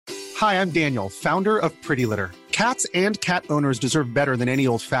Hi, I'm Daniel, founder of Pretty Litter. Cats and cat owners deserve better than any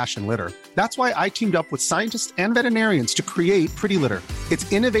old-fashioned litter. That's why I teamed up with scientists and veterinarians to create Pretty Litter.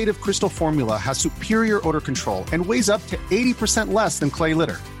 Its innovative crystal formula has superior odor control and weighs up to 80% less than clay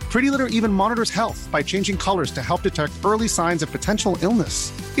litter. Pretty Litter even monitors health by changing colors to help detect early signs of potential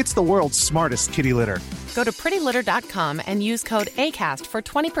illness. It's the world's smartest kitty litter. Go to prettylitter.com and use code ACAST for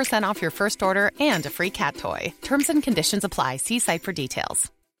 20% off your first order and a free cat toy. Terms and conditions apply. See site for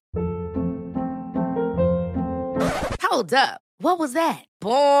details. Hold up. What was that?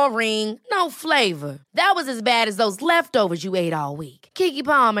 Boring. No flavor. That was as bad as those leftovers you ate all week. Keke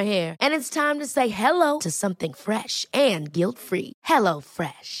Palmer here, and it's time to say hello to something fresh and guilt-free. Hello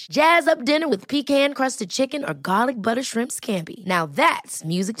Fresh. Jazz up dinner with pecan-crusted chicken or garlic butter shrimp scampi. Now that's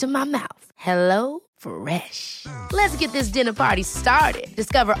music to my mouth. Hello Fresh. Let's get this dinner party started.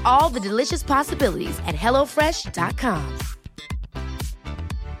 Discover all the delicious possibilities at hellofresh.com.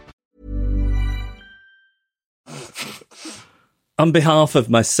 On behalf of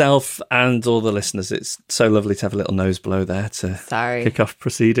myself and all the listeners, it's so lovely to have a little nose blow there to kick off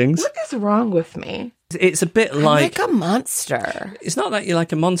proceedings. What is wrong with me? It's a bit like a monster. It's not like you're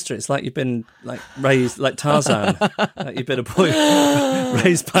like a monster. It's like you've been like raised like Tarzan. Like you've been a boy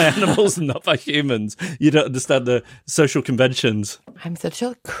raised by animals and not by humans. You don't understand the social conventions. I'm such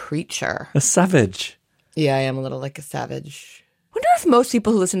a creature. A savage. Yeah, I am a little like a savage. I wonder if most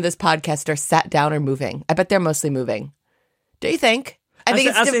people who listen to this podcast are sat down or moving. I bet they're mostly moving. Do you think? I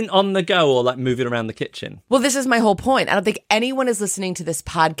think it's in on the go or like moving around the kitchen. Well, this is my whole point. I don't think anyone is listening to this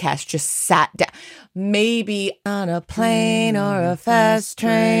podcast just sat down. Maybe on a plane or a fast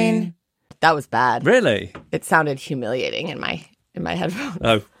train. That was bad. Really? It sounded humiliating in my headphones.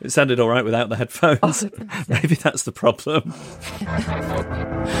 Oh, it sounded all right without the headphones. Oh, maybe that's the problem.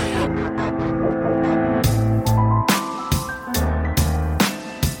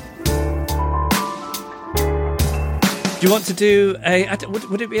 Do you want to do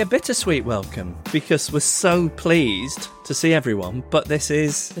would it be a bittersweet welcome? Because we're so pleased to see everyone, but this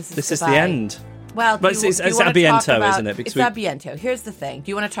is the end. Well, but it's Abiento, isn't it? Because it's Abiento. Here's the thing.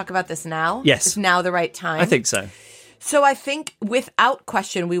 Do you want to talk about this now? Yes. Is now the right time? I think so. So I think without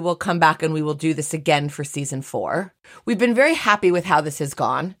question, we will come back and we will do this again for season 4. We've been very happy with how this has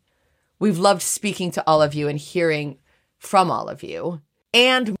gone. We've loved speaking to all of you and hearing from all of you.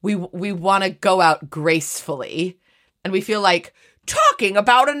 And we want to go out gracefully. And we feel like talking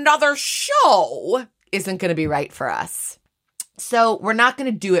about another show isn't going to be right for us. So we're not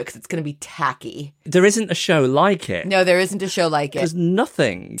going to do it because it's going to be tacky. There isn't a show like it. No, there isn't a show like it. There's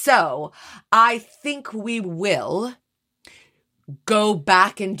nothing. So I think we will go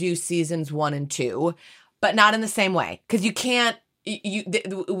back and do seasons 1 and 2, but not in the same way. Because you can't...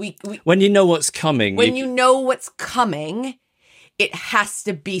 when you know what's coming. When you know what's coming... it has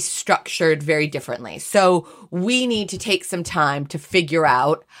to be structured very differently. So we need to take some time to figure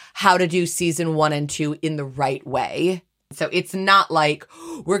out how to do season 1 and 2 in the right way. So it's not like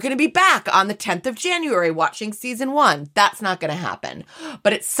we're going to be back on the 10th of January watching season 1. That's not going to happen.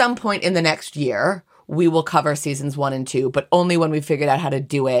 But at some point in the next year, we will cover seasons 1 and 2, but only when we've figured out how to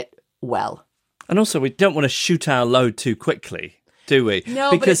do it well. And also, we don't want to shoot our load too quickly, do we? No,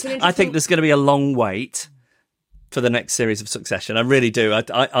 because but I think there's going to be a long wait for the next series of Succession. I really do.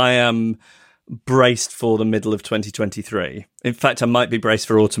 I am braced for the middle of 2023. In fact, I might be braced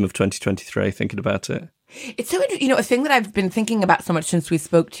for autumn of 2023, thinking about it. It's so interesting. A thing that I've been thinking about so much since we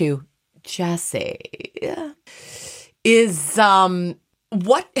spoke to Jesse is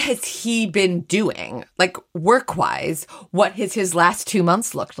what has he been doing? Like, work-wise, what has his last 2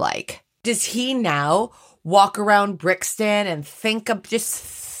 months looked like? Does he now walk around Brixton and think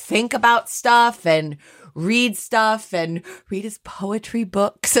about stuff and read stuff and read his poetry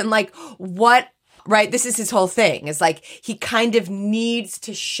books and like what, right? This is his whole thing. It's like he kind of needs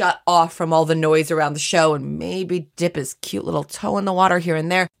to shut off from all the noise around the show and maybe dip his cute little toe in the water here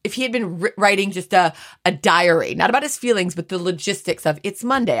and there. If he had been writing just a diary, not about his feelings, but the logistics of it's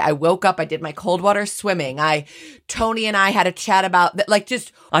Monday. I woke up, I did my cold water swimming. Tony and I had a chat about that. Like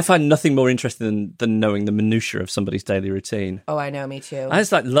just, I find nothing more interesting than knowing the minutiae of somebody's daily routine. Oh, I know, me too. I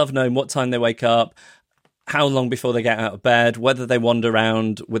just love knowing what time they wake up, how long before they get out of bed, whether they wander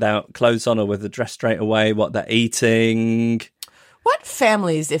around without clothes on or whether they're dressed straight away, what they're eating. What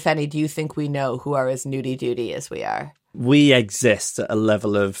families, if any, do you think we know who are as nudie-duty as we are? We exist at a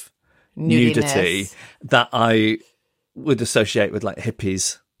level of nudity that I would associate with like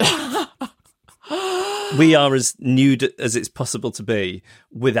hippies. We are as nude as it's possible to be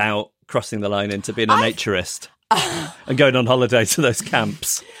without crossing the line into being a naturist and going on holiday to those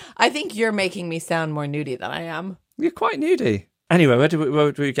camps. I think you're making me sound more nudie than I am. You're quite nudie. Anyway, where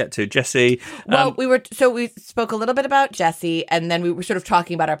did we get to? Jesse. Well, we spoke a little bit about Jesse, and then we were sort of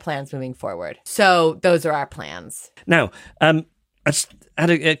talking about our plans moving forward. So those are our plans. Now, I just had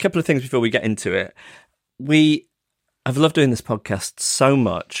a couple of things before we get into it. I've loved doing this podcast so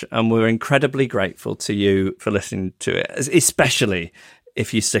much, and we're incredibly grateful to you for listening to it, especially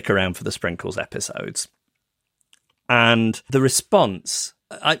if you stick around for the Sprinkles episodes. And the response,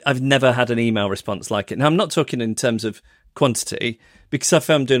 I've never had an email response like it. Now, I'm not talking in terms of quantity, because if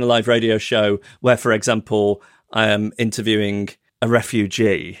I'm doing a live radio show where, for example, I am interviewing a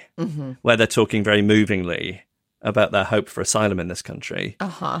refugee, where they're talking very movingly about their hope for asylum in this country,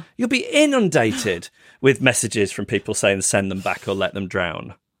 you'll be inundated with messages from people saying send them back or let them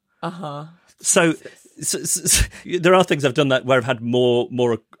drown. So there are things I've done that where I've had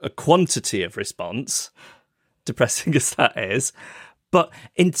more a quantity of response, depressing as that is. But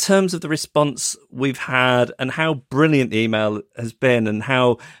in terms of the response we've had and how brilliant the email has been and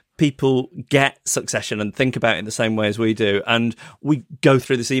how people get Succession and think about it in the same way as we do, and we go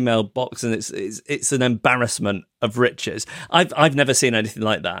through this email box and it's an embarrassment of riches. I've never seen anything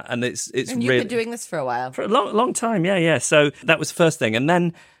like that, and it's and you've been doing this for a while, for a long time. Yeah. So that was the first thing, and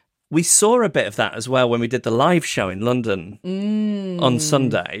then we saw a bit of that as well when we did the live show in London on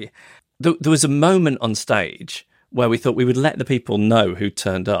Sunday. There was a moment on stage where we thought we would let the people know who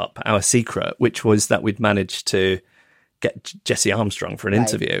turned up, our secret, which was that we'd managed to get Jesse Armstrong for an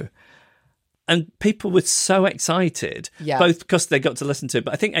interview. And people were so excited, both because they got to listen to it,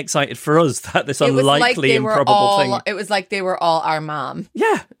 but I think excited for us that this unlikely, improbable thing. It was like they were all our mom.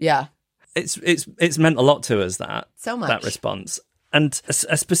 Yeah. Yeah. It's meant a lot to us, so much. That response. And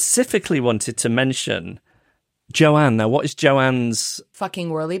I specifically wanted to mention Joanne. Now, what is Joanne's...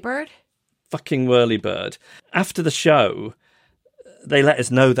 Fucking Whirlybird? Fucking Whirlybird. After the show, they let us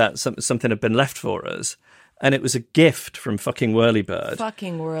know that something had been left for us, and it was a gift from fucking Whirlybird.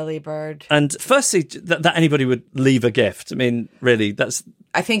 Fucking Whirlybird. And firstly, that anybody would leave a gift. I mean, really, that's...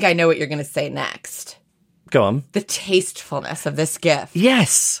 I think I know what you're going to say next. Go on. The tastefulness of this gift.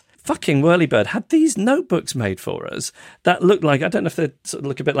 Yes. Fucking Whirlybird had these notebooks made for us that look like, I don't know if they sort of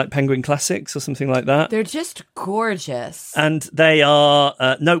look a bit like Penguin Classics or something like that. They're just gorgeous. And they are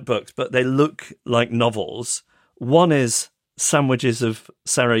notebooks, but they look like novels. One is Sandwiches of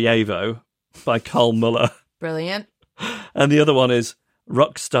Sarajevo by Carl Muller. Brilliant. And the other one is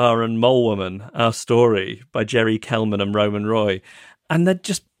Rockstar and Mole Woman, Our Story by Jerry Kellman and Roman Roy. And they're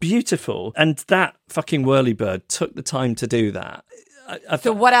just beautiful. And that fucking Whirlybird took the time to do that.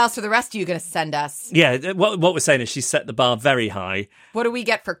 So what else are the rest of you going to send us? Yeah, what we're saying is she set the bar very high. What do we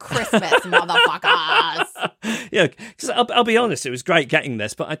get for Christmas, motherfuckers? Yeah, because I'll be honest, it was great getting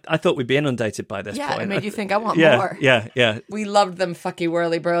this, but I thought we'd be inundated by this point. Yeah, it made you think I want more. Yeah. We loved them, fucking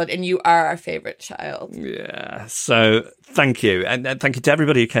Whirlybird, and you are our favourite child. Yeah, so thank you. And thank you to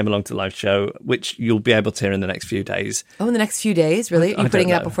everybody who came along to the live show, which you'll be able to hear in the next few days. Oh, in the next few days? Really? Are you putting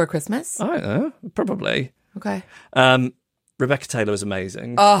it up before Christmas? I don't know, probably. Okay. Rebecca Taylor was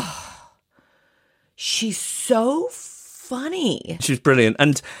amazing. Oh, she's so funny. She was brilliant.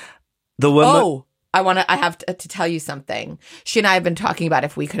 And the woman... I have to tell you something. She and I have been talking about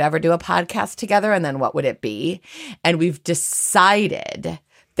if we could ever do a podcast together, and then what would it be? And we've decided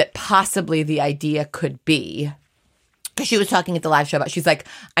that possibly the idea could be, because she was talking at the live show about, she's like,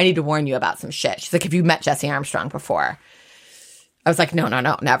 I need to warn you about some shit. She's like, have you met Jesse Armstrong before? I was like, no,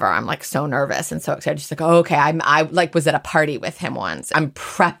 never. I'm like so nervous and so excited. She's like, oh, okay. I like was at a party with him once. I'm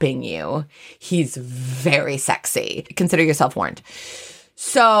prepping you. He's very sexy. Consider yourself warned.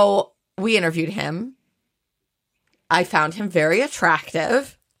 So we interviewed him. I found him very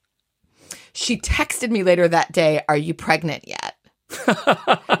attractive. She texted me later that day, are you pregnant yet?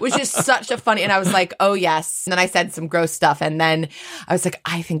 Which is such a funny, and I was like, oh yes. And then I said some gross stuff, and then I was like,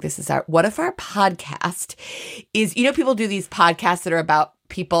 I think this is what if our podcast is, people do these podcasts that are about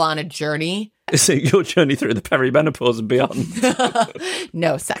people on a journey. Is it your journey through the perimenopause and beyond?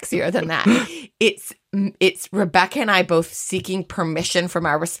 No, sexier than that. It's Rebecca and I both seeking permission from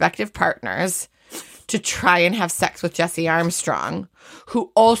our respective partners to try and have sex with Jesse Armstrong,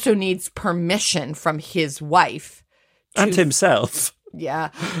 who also needs permission from his wife. And himself. Yeah.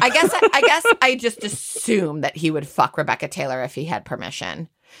 I guess I just assume that he would fuck Rebecca Taylor if he had permission.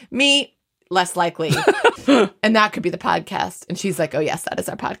 Me, less likely. And that could be the podcast. And she's like, oh, yes, that is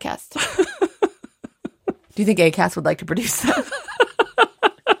our podcast. Do you think Acast would like to produce that?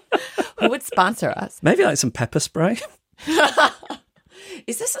 Who would sponsor us? Maybe like some pepper spray.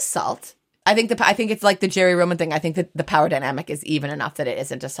 Is this assault? I think it's like the Jerry Roman thing. I think that the power dynamic is even enough that it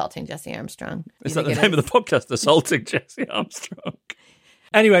isn't assaulting Jesse Armstrong. Is that the name of the podcast? Assaulting Jesse Armstrong.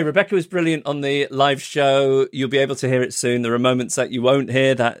 Anyway, Rebecca was brilliant on the live show. You'll be able to hear it soon. There are moments that you won't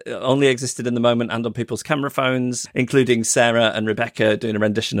hear that only existed in the moment and on people's camera phones, including Sarah and Rebecca doing a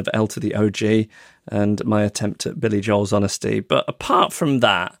rendition of L to the OG and my attempt at Billy Joel's Honesty. But apart from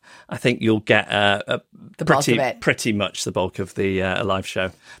that, I think you'll get pretty much the bulk of the live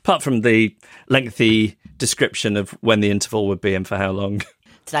show, apart from the lengthy description of when the interval would be and for how long.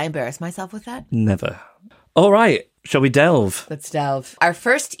 Did I embarrass myself with that? Never. All right. Shall we delve? Let's delve. Our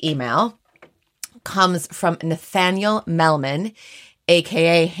first email comes from Nathaniel Melman,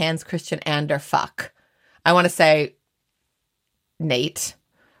 a.k.a. Hans Christian Anderfuck. I want to say, Nate,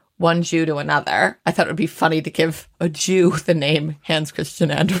 one Jew to another. I thought it would be funny to give a Jew the name Hans Christian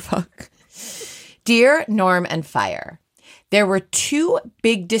Anderfuck. Dear Norm and Fire, there were two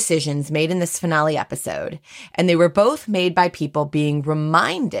big decisions made in this finale episode, and they were both made by people being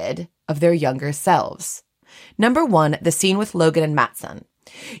reminded of their younger selves. Number one, the scene with Logan and Matsson.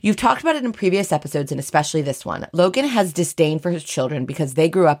 You've talked about it in previous episodes and especially this one. Logan has disdain for his children because they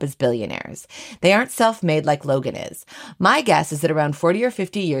grew up as billionaires. They aren't self-made like Logan is. My guess is that around 40 or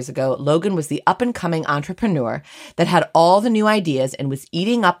 50 years ago, Logan was the up-and-coming entrepreneur that had all the new ideas and was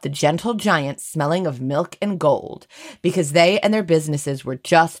eating up the gentle giant smelling of milk and gold because they and their businesses were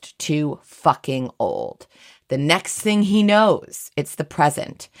just too fucking old. The next thing he knows, it's the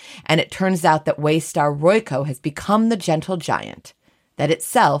present. And it turns out that Waystar Royko has become the gentle giant. That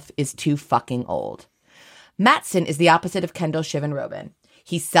itself is too fucking old. Matsson is the opposite of Kendall, Shiv, and Robin.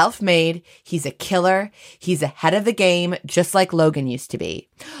 He's self-made, he's a killer, he's ahead of the game, just like Logan used to be.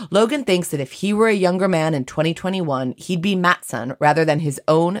 Logan thinks that if he were a younger man in 2021, he'd be Matsson rather than his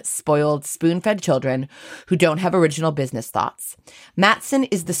own spoiled, spoon-fed children who don't have original business thoughts. Matsson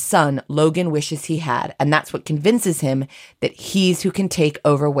is the son Logan wishes he had, and that's what convinces him that he's who can take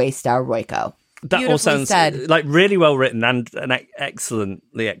over Waystar Royko. That all sounds like really well written and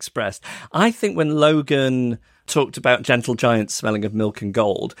excellently expressed. I think when Logan talked about gentle giants smelling of milk and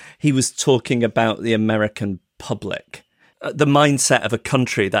gold, he was talking about the American public, the mindset of a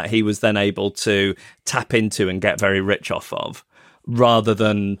country that he was then able to tap into and get very rich off of, rather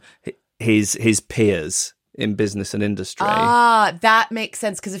than his peers in business and industry. Ah, that makes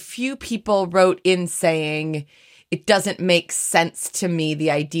sense, because a few people wrote in saying it doesn't make sense to me,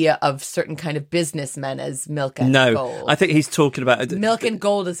 the idea of certain kind of businessmen as milk and gold. No, I think he's talking about... Milk and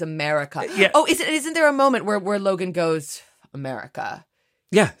gold is America. Yeah. Oh, isn't there a moment where Logan goes, America?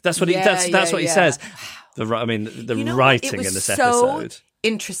 Yeah, that's what that's what he says. The writing in this episode.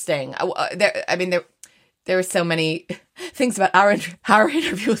 Interesting. There were so many things about our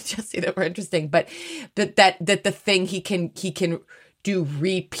interview with Jesse that were interesting, but that the thing he can do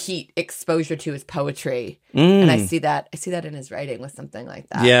repeat exposure to his poetry. And I see that in his writing with something like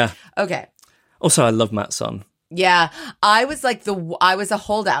that. Yeah. Okay. Also, I love Matsson. Yeah. I was a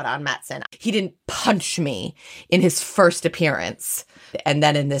holdout on Matsson. He didn't punch me in his first appearance. And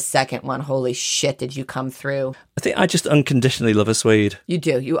then in this second one, holy shit, did you come through. I think I just unconditionally love a Swede. You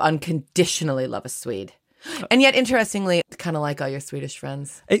do. You unconditionally love a Swede. And yet, interestingly, kind of like all your Swedish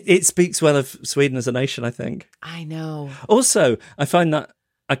friends. It speaks well of Sweden as a nation, I think. I know. Also, I find that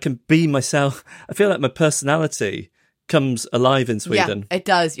I can be myself. I feel like my personality comes alive in Sweden. Yeah, it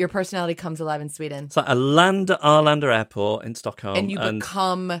does. Your personality comes alive in Sweden. It's like I land at Arlanda Airport in Stockholm. And you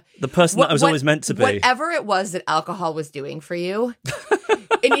become... the person that I was always meant to be. Whatever it was that alcohol was doing for you...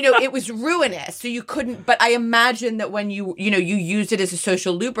 And, it was ruinous, so you couldn't, but I imagine that when you used it as a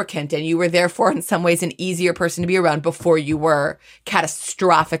social lubricant and you were therefore in some ways an easier person to be around before you were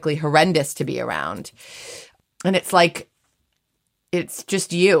catastrophically horrendous to be around. And it's like, it's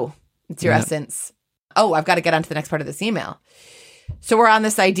just you. It's your essence. Oh, I've got to get on to the next part of this email. So we're on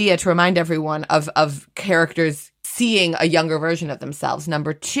this idea to remind everyone of characters seeing a younger version of themselves.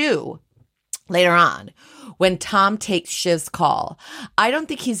 Number 2, later on, when Tom takes Shiv's call, I don't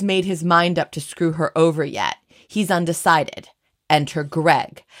think he's made his mind up to screw her over yet. He's undecided. Enter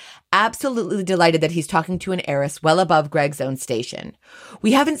Greg. Absolutely delighted that he's talking to an heiress well above Greg's own station.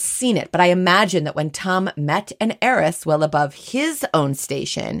 We haven't seen it, but I imagine that when Tom met an heiress well above his own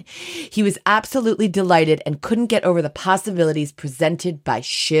station, he was absolutely delighted and couldn't get over the possibilities presented by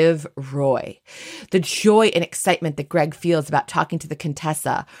Shiv Roy. The joy and excitement that Greg feels about talking to the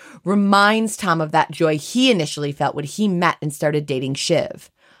Contessa reminds Tom of that joy he initially felt when he met and started dating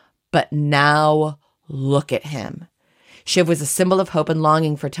Shiv. But now look at him. Shiv was a symbol of hope and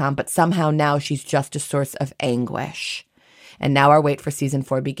longing for Tom, but somehow now she's just a source of anguish. And now our wait for season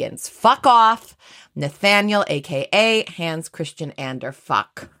 4 begins. Fuck off, Nathaniel, a.k.a. Hans Christian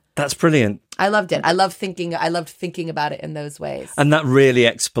Anderfuck. That's brilliant. I loved it. I loved thinking about it in those ways. And that really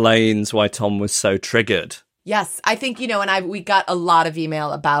explains why Tom was so triggered Yes, I think, and we got a lot of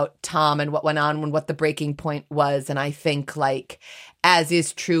email about Tom and what went on and what the breaking point was. And I think, like, as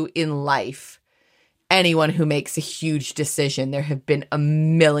is true in life, anyone who makes a huge decision, there have been a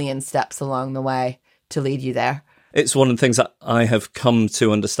million steps along the way to lead you there. It's one of the things that I have come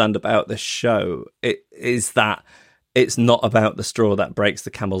to understand about this show. It is that it's not about the straw that breaks the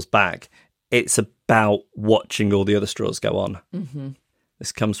camel's back. It's about watching all the other straws go on. Mm-hmm.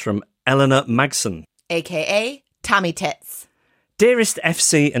 This comes from Eleanor Magson, a.k.a. Tommy Tits. Dearest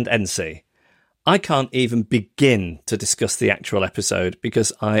FC and NC, I can't even begin to discuss the actual episode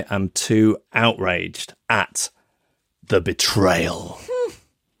because I am too outraged at the betrayal.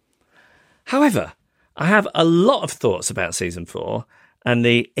 However, I have a lot of thoughts about season 4 and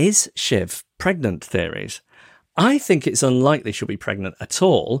the is Shiv pregnant theories. I think it's unlikely she'll be pregnant at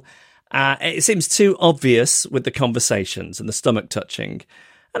all. It seems too obvious with the conversations and the stomach touching,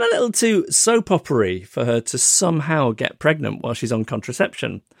 and a little too soap opera-y for her to somehow get pregnant while she's on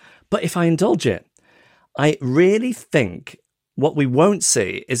contraception. But if I indulge it, I really think what we won't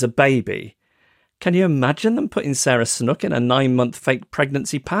see is a baby. Can you imagine them putting Sarah Snook in a 9-month fake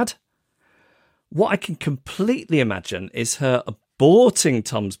pregnancy pad? What I can completely imagine is her aborting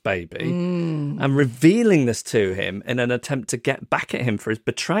Tom's baby and revealing this to him in an attempt to get back at him for his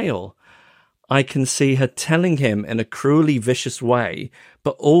betrayal. I can see her telling him in a cruelly vicious way,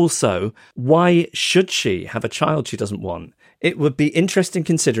 but also, why should she have a child she doesn't want? It would be interesting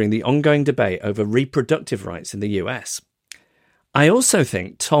considering the ongoing debate over reproductive rights in the US. I also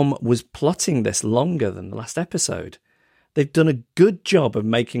think Tom was plotting this longer than the last episode. They've done a good job of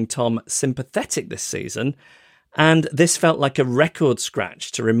making Tom sympathetic this season, and this felt like a record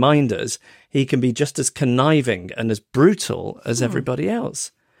scratch to remind us he can be just as conniving and as brutal as everybody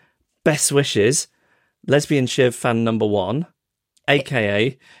else. Best wishes, Lesbian Shiv fan number 1,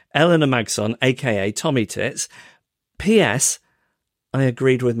 a.k.a. Eleanor Magson, a.k.a. Tommy Tits. P.S. I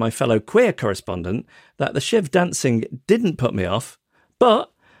agreed with my fellow queer correspondent that the Shiv dancing didn't put me off,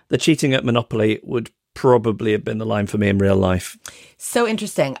 but the cheating at Monopoly would probably have been the line for me in real life. So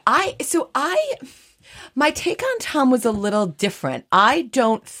interesting. My take on Tom was a little different. I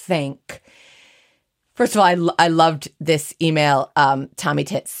don't think, first of all, I loved this email, Tommy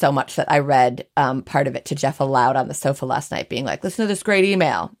Tits, so much that I read part of it to Jeff aloud on the sofa last night, being like, listen to this great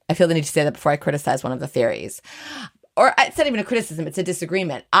email. I feel the need to say that before I criticize one of the theories. Or it's not even a criticism, it's a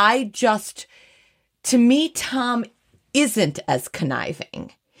disagreement. To me, Tom isn't as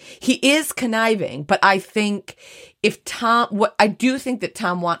conniving. He is conniving, but I think I do think that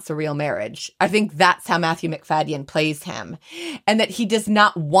Tom wants a real marriage. I think that's how Matthew Macfadyen plays him. And that he does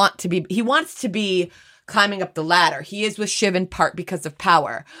not want to be, he wants to be climbing up the ladder. He is with Shiv in part because of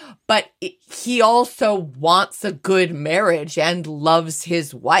power, but he also wants a good marriage and loves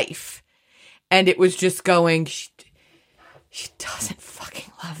his wife. And it was just going, she doesn't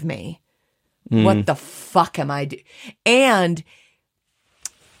fucking love me. What the fuck am I doing? And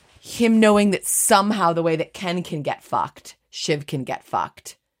him knowing that somehow the way that Ken can get fucked, Shiv can get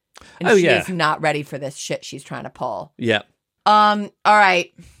fucked. And she is not ready for this shit she's trying to pull. Yeah. All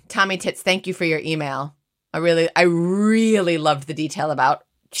right. Tommy Tits, thank you for your email. I really loved the detail about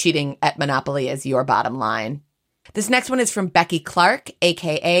cheating at Monopoly as your bottom line. This next one is from Becky Clark,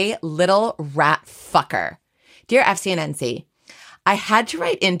 a.k.a. Little Rat Fucker. Dear FC and NC, I had to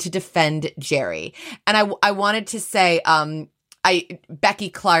write in to defend Jerry. And I wanted to say, Becky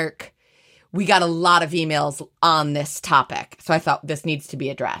Clark, we got a lot of emails on this topic, so I thought this needs to be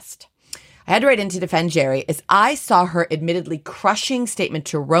addressed. I had to write in to defend Jerry as I saw her admittedly crushing statement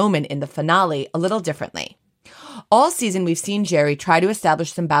to Roman in the finale a little differently. All season, we've seen Jerry try to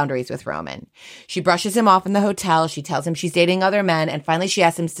establish some boundaries with Roman. She brushes him off in the hotel. She tells him she's dating other men. And finally, she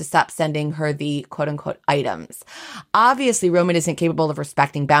asks him to stop sending her the quote-unquote items. Obviously, Roman isn't capable of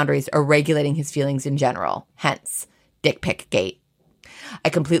respecting boundaries or regulating his feelings in general. Hence, dick pic gate. I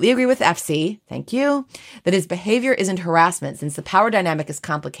completely agree with FC, thank you, that his behavior isn't harassment since the power dynamic is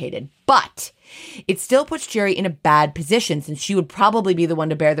complicated. But it still puts Jerry in a bad position since she would probably be the one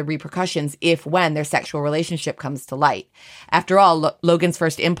to bear the repercussions when their sexual relationship comes to light. After all, Logan's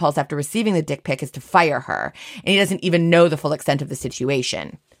first impulse after receiving the dick pic is to fire her, and he doesn't even know the full extent of the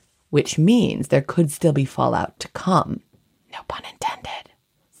situation. Which means there could still be fallout to come. No pun intended.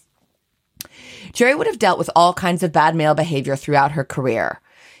 Jerry would have dealt with all kinds of bad male behavior throughout her career.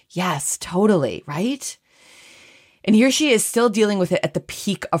 Yes, totally, right? And here she is still dealing with it at the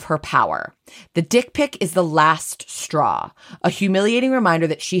peak of her power. The dick pic is the last straw, a humiliating reminder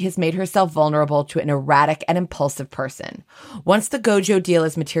that she has made herself vulnerable to an erratic and impulsive person. Once the Gojo deal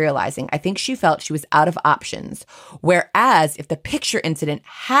is materializing, I think she felt she was out of options. Whereas if the picture incident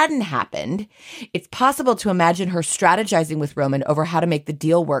hadn't happened, it's possible to imagine her strategizing with Roman over how to make the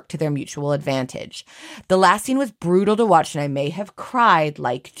deal work to their mutual advantage. The last scene was brutal to watch, and I may have cried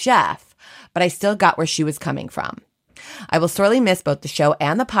like Jeff, but I still got where she was coming from. I will sorely miss both the show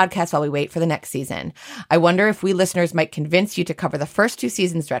and the podcast while we wait for the next season. I wonder if we listeners might convince you to cover the first 2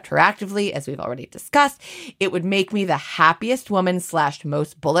 seasons retroactively, as we've already discussed. It would make me the happiest woman /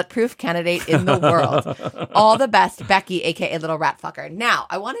 most bulletproof candidate in the world. All the best, Becky, aka Little Rat Fucker. Now,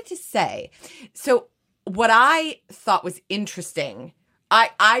 I wanted to say, so what I thought was interesting,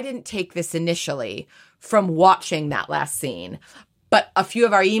 I didn't take this initially from watching that last scene, but a few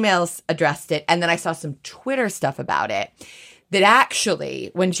of our emails addressed it, and then I saw some Twitter stuff about it, that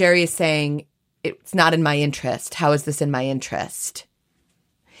actually, when Jerry is saying, it's not in my interest, how is this in my interest?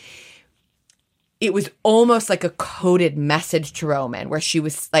 It was almost like a coded message to Roman, where she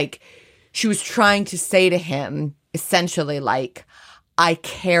was trying to say to him, essentially like, I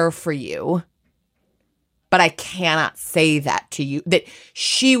care for you, but I cannot say that to you. That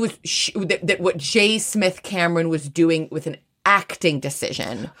that what J. Smith Cameron was doing with an acting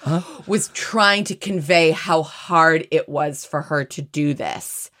decision was trying to convey how hard it was for her to do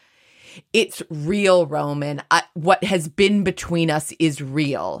this. It's real, Roman. What has been between us is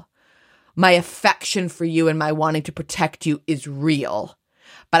real. My affection for you and my wanting to protect you is real.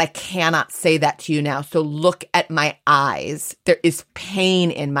 But I cannot say that to you now. So look at my eyes. There is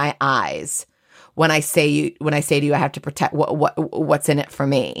pain in my eyes when I say to you I have to protect what's in it for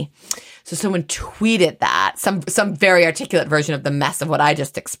me. So someone tweeted that, some very articulate version of the mess of what I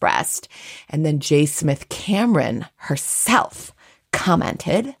just expressed. And then J. Smith Cameron herself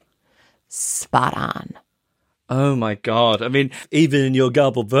commented, spot on. Oh my God. I mean, even in your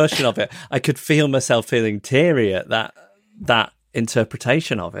garbled version of it, I could feel myself feeling teary at that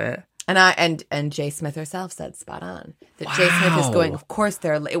interpretation of it. And J. Smith herself said spot on. That J. Smith is going, of course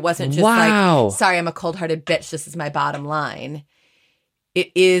it wasn't just like, sorry, I'm a cold-hearted bitch, this is my bottom line.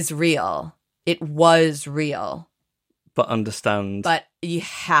 It is real. It was real. But understand. But you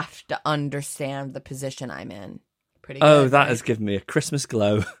have to understand the position I'm in. Pretty good. Oh, that right? has given me a Christmas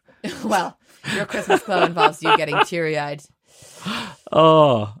glow. Well, your Christmas glow involves you getting teary-eyed.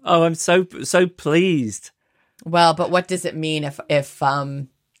 Oh, I'm so pleased. Well, but what does it mean if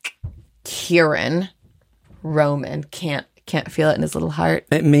Kieran Roman can't feel it in his little heart?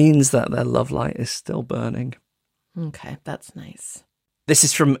 It means that their love light is still burning. Okay, that's nice. This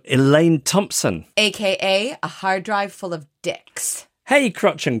is from Elaine Thompson. AKA a hard drive full of dicks. Hey,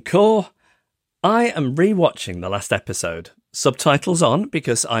 Crotch and Core. I am rewatching the last episode. Subtitles on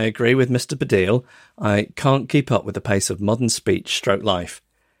because I agree with Mr. Baddiel. I can't keep up with the pace of modern speech / life.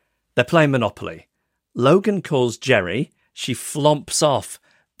 They're playing Monopoly. Logan calls Jerry. She flomps off.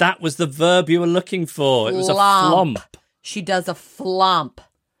 That was the verb you were looking for. It was a flomp. She does a flomp.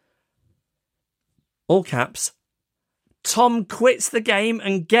 All caps. Tom quits the game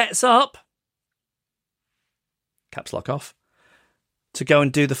and gets up. Caps lock off. To go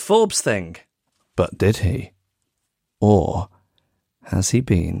and do the Forbes thing. But did he? Or has he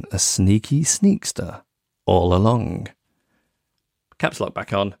been a sneaky sneakster all along? Caps lock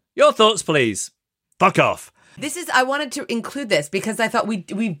back on. Your thoughts, please. Fuck off. I wanted to include this because I thought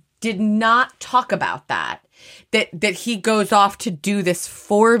we did not talk about that he goes off to do this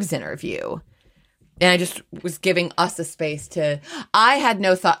Forbes interview. And I just was giving us a space I had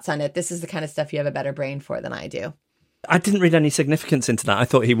no thoughts on it. This is the kind of stuff you have a better brain for than I do. I didn't read any significance into that. I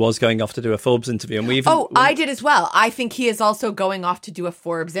thought he was going off to do a Forbes interview. And I did as well. I think he is also going off to do a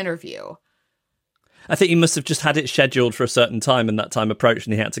Forbes interview. I think he must have just had it scheduled for a certain time, and that time approached,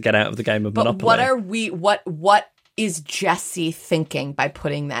 and he had to get out of the game of Monopoly. What is Jesse thinking by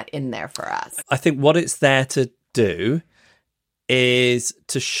putting that in there for us? I think what it's there to do is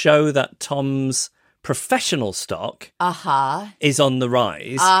to show that Tom's professional stock is on the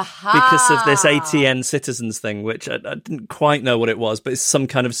rise because of this ATN Citizens thing, which I didn't quite know what it was, but it's some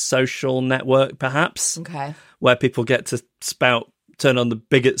kind of social network, perhaps, where people get to turn on the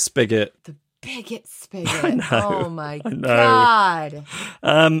bigot spigot. The bigot spigot. Oh my God.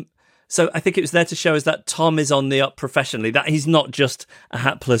 So I think it was there to show us that Tom is on the up professionally, that he's not just a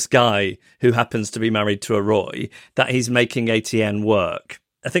hapless guy who happens to be married to a Roy, that he's making ATN work.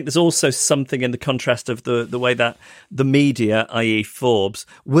 I think there's also something in the contrast of the way that the media, i.e. Forbes,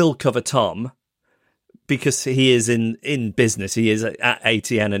 will cover Tom because he is in business, he is at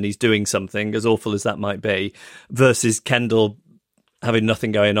ATN and he's doing something, as awful as that might be, versus Kendall having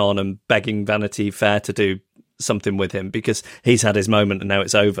nothing going on and begging Vanity Fair to do something with him because he's had his moment and now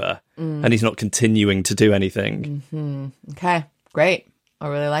it's over and he's not continuing to do anything. Okay, great. I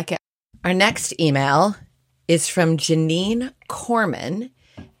really like it. Our next email is from Janine Corman,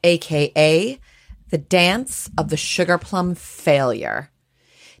 a.k.a. The Dance of the Sugar Plum Failure.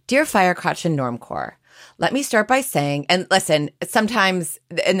 Dear Firecrotch and Normcore, let me start by saying, and listen, sometimes,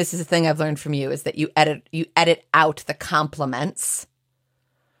 and this is a thing I've learned from you, is that you edit out the compliments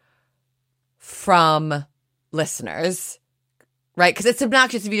from listeners, right? Because it's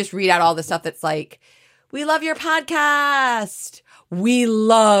obnoxious if you just read out all the stuff that's like, we love your podcast. We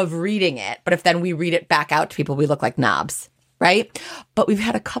love reading it. But if then we read it back out to people, we look like knobs, right? But we've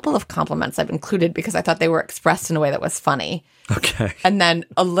had a couple of compliments I've included because I thought they were expressed in a way that was funny. Okay. And then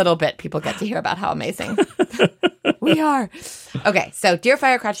a little bit people get to hear about how amazing we are. Okay, so dear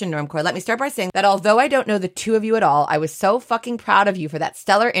Firecrotch and Normcore, let me start by saying that although I don't know the two of you at all, I was so fucking proud of you for that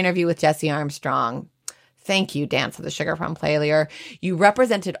stellar interview with Jesse Armstrong. Thank you, Dance of the Sugar Plum Failure. You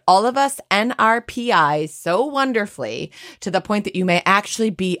represented all of us NRPIs so wonderfully to the point that you may actually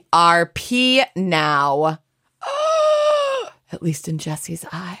be RP now. At least in Jesse's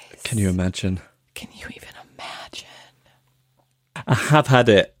eyes. Can you imagine? Can you even imagine? I have had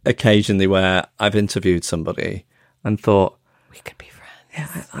it occasionally where I've interviewed somebody and thought, We could be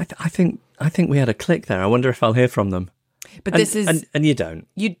friends. yeah, I think we had a click there. I wonder if I'll hear from them. But this is... And you don't.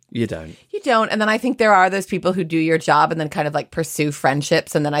 You don't. You don't. And then I think there are those people who do your job and then kind of like pursue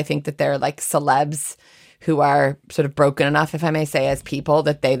friendships. And then I think that they're like celebs who are sort of broken enough, if I may say, as people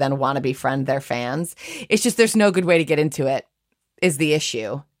that they then want to befriend their fans. It's just there's no good way to get into it is the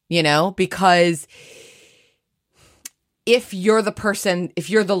issue, you know? Because if you're the person, if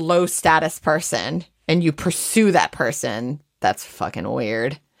you're the low status person and you pursue that person, that's fucking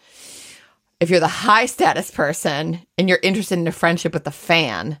weird. If you're the high status person and you're interested in a friendship with a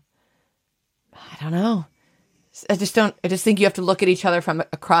fan, I don't know. I just think you have to look at each other from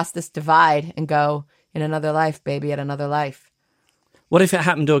across this divide and go, in another life, baby, at another life. What if it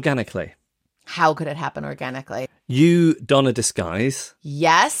happened organically? How could it happen organically? You don a disguise.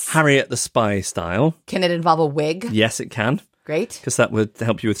 Yes. Harriet the Spy style. Can it involve a wig? Yes, it can. Great. Because that would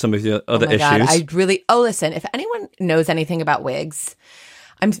help you with some of your other issues. God, listen, if anyone knows anything about wigs,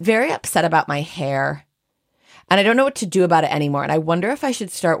 I'm very upset about my hair. And I don't know what to do about it anymore. And I wonder if I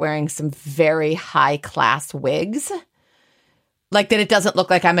should start wearing some very high class wigs. Like that it doesn't look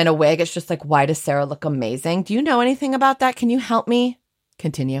like I'm in a wig. It's just like, why does Sarah look amazing? Do you know anything about that? Can you help me?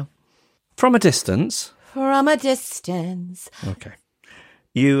 Continue. From a distance. From a distance. Okay.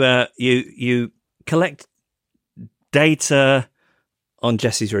 You collect data on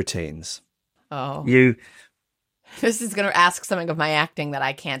Jesse's routines. Oh. You This is going to ask something of my acting that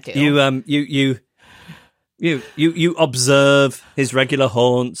I can't do. You observe his regular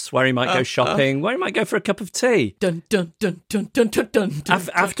haunts, where he might go shopping, where he might go for a cup of tea. Dun dun dun dun dun dun dun.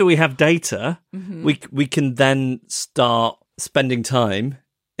 After we have data, we can then start spending time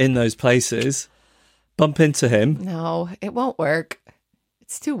in those places. Bump into him. No, it won't work.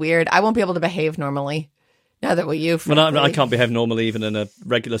 It's too weird. I won't be able to behave normally. Neither will you. Well, I can't behave normally even in a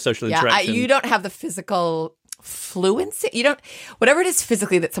regular social interaction. You don't have the physical fluency. You don't, whatever it is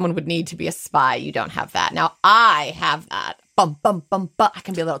physically that someone would need to be a spy, you don't have that. Now I have that. Bum, bum, bum, bum. I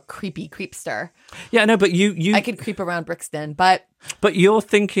can be a little creepy creepster. Yeah, no, but you I could creep around Brixton, but you're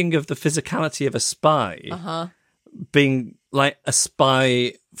thinking of the physicality of a spy being like a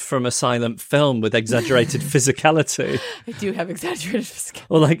spy from a silent film with exaggerated physicality. I do have exaggerated physicality.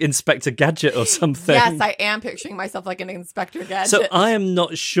 Or like Inspector Gadget or something. Yes, I am picturing myself like an Inspector Gadget. So I am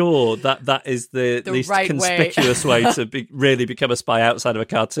not sure that is the least right conspicuous way to really become a spy outside of a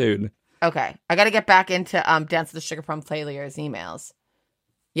cartoon. Okay, I got to get back into Dance of the Sugar Plum Failures emails.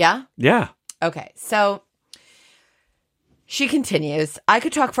 Yeah? Yeah. Okay, so she continues, I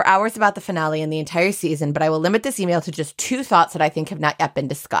could talk for hours about the finale and the entire season, but I will limit this email to just two thoughts that I think have not yet been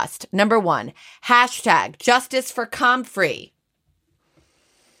discussed. Number one, hashtag justice for Comfrey.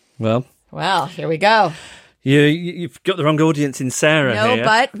 Well, here we go. You've got the wrong audience in Sarah No,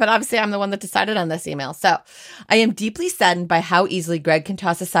 here. but obviously I'm the one that decided on this email. So I am deeply saddened by how easily Greg can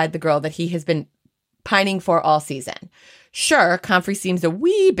toss aside the girl that he has been pining for all season. Sure, Comfrey seems a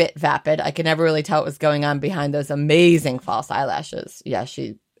wee bit vapid. I could never really tell what was going on behind those amazing false eyelashes. Yeah,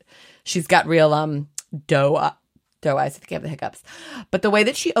 she's got real doe eyes. I think I have the hiccups. But the way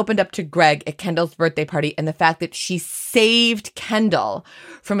that she opened up to Greg at Kendall's birthday party and the fact that she saved Kendall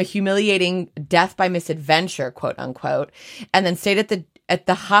from a humiliating death by misadventure, quote unquote, and then stayed at at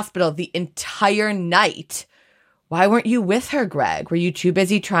the hospital the entire night. Why weren't you with her, Greg? Were you too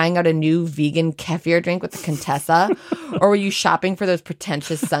busy trying out a new vegan kefir drink with the Contessa? Or were you shopping for those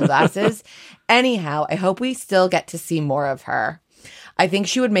pretentious sunglasses? Anyhow, I hope we still get to see more of her. I think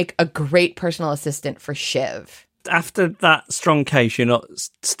she would make a great personal assistant for Shiv. After that strong case, you're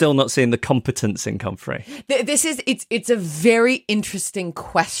still not seeing the competence in Comfrey. It's a very interesting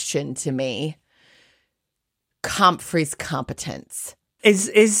question to me. Comfrey's competence.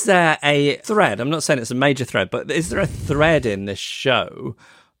 Is there a thread? I'm not saying it's a major thread, but is there a thread in this show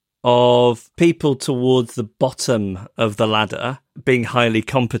of people towards the bottom of the ladder being highly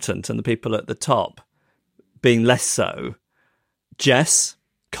competent and the people at the top being less so? Jess,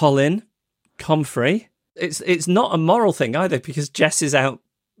 Colin, Comfrey. It's not a moral thing either, because Jess is out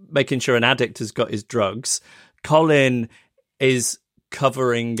making sure an addict has got his drugs. Colin is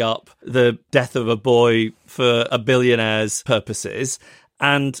covering up the death of a boy for a billionaire's purposes,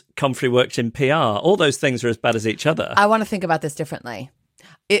 and Comfrey works in PR. All those things are as bad as each other. I want to think about this differently.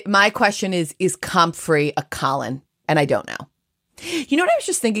 My question is Comfrey a Colin? And I don't know. You know what I was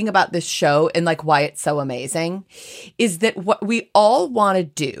just thinking about this show and like why it's so amazing is that what we all want to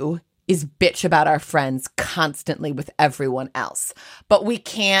do is bitch about our friends constantly with everyone else, but we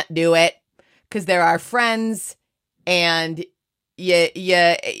can't do it because they're our friends and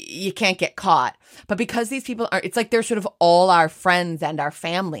you can't get caught. But because these people are, it's like they're sort of all our friends and our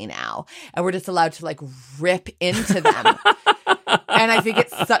family now, and we're just allowed to like rip into them. And I think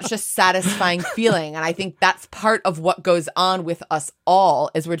it's such a satisfying feeling. And I think that's part of what goes on with us all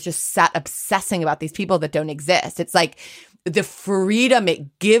is we're just sat obsessing about these people that don't exist. It's like the freedom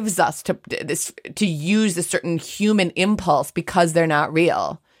it gives us to use a certain human impulse because they're not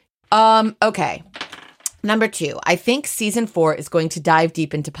real. Okay. Number 2, I think season 4 is going to dive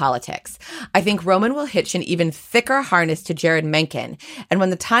deep into politics. I think Roman will hitch an even thicker harness to Jared Mencken. And when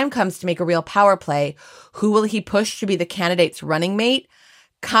the time comes to make a real power play, who will he push to be the candidate's running mate?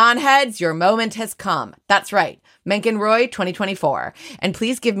 Conheads, your moment has come. That's right. Mencken Roy 2024. And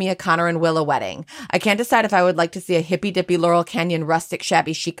please give me a Connor and Willa wedding. I can't decide if I would like to see a hippy-dippy Laurel Canyon rustic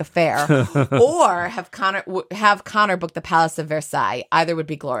shabby chic affair or have Connor book the Palace of Versailles. Either would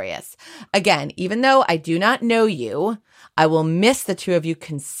be glorious. Again, even though I do not know you, I will miss the two of you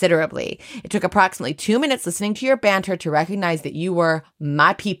considerably. It took approximately 2 minutes listening to your banter to recognize that you were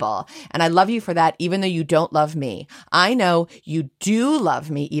my people. And I love you for that, even though you don't love me. I know you do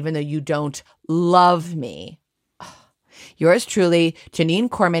love me, even though you don't love me. Yours truly, Janine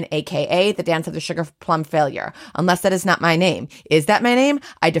Corman, a.k.a. The Dance of the Sugar Plum Failure. Unless that is not my name. Is that my name?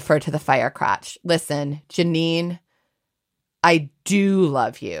 I defer to the fire crotch. Listen, Janine, I do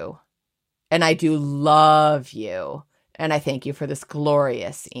love you. And I do love you. And I thank you for this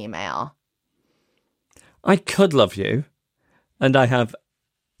glorious email. I could love you. And I have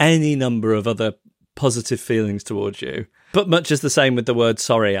any number of other positive feelings towards you. But much is the same with the word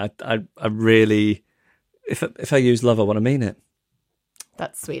sorry. I really... If I use love, I want to mean it.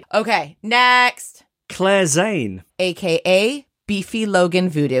 That's sweet. Okay, next. Claire Zane. A.K.A. Beefy Logan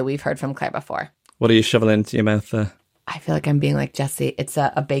Voodoo. We've heard from Claire before. What are you shoveling into your mouth there? I feel like I'm being like Jesse. It's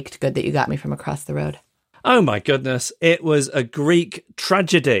a baked good that you got me from across the road. Oh my goodness. It was a Greek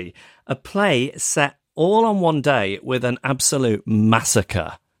tragedy. A play set all on one day with an absolute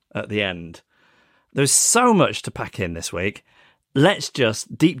massacre at the end. There's so much to pack in this week. Let's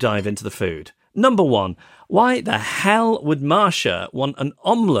just deep dive into the food. Number 1, why the hell would Marcia want an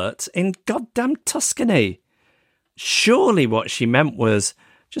omelette in goddamn Tuscany? Surely what she meant was,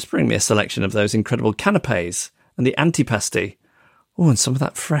 just bring me a selection of those incredible canapes and the antipasti. Oh, and some of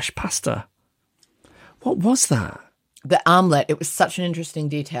that fresh pasta. What was that? The omelette. It was such an interesting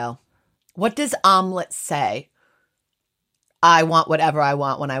detail. What does omelette say? I want whatever I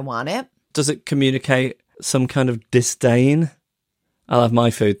want when I want it. Does it communicate some kind of disdain? I'll have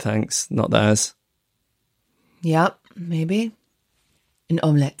my food, thanks, not theirs. Yep, maybe. An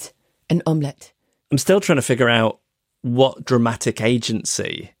omelette. An omelette. I'm still trying to figure out what dramatic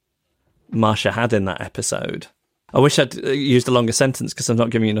agency Marcia had in that episode. I wish I'd used a longer sentence because I'm not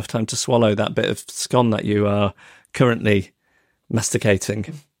giving you enough time to swallow that bit of scone that you are currently masticating.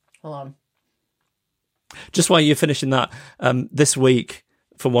 Hold on. Just while you're finishing that, this week,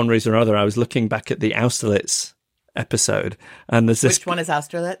 for one reason or other, I was looking back at the Austerlitz episode, and there's this. Which one is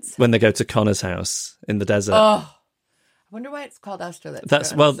Austerlitz? When they go to Connor's house in the desert. Oh, I wonder why it's called Austerlitz.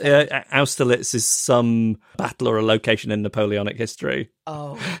 That's Austerlitz is some battle or a location in Napoleonic history.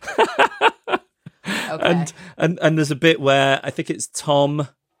 Oh, okay. And there's a bit where I think it's Tom,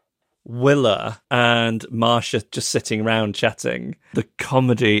 Willa, and Marcia just sitting around chatting. The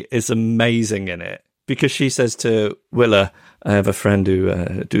comedy is amazing in it because she says to Willa, I have a friend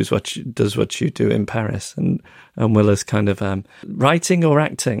who does what you do in Paris. And Willa's kind of writing or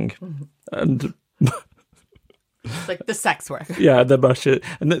acting. And it's like the sex work. Yeah,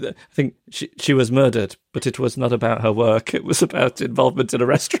 I think she was murdered, but it was not about her work. It was about involvement in a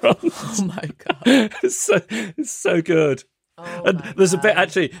restaurant. Oh my God. It's so good. Oh and there's a bit,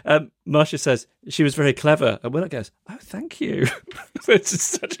 actually, Marcia says, she was very clever. And Willa goes, oh, thank you. It's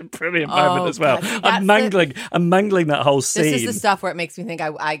just such a brilliant moment as well. God, I'm mangling that whole scene. This is the stuff where it makes me think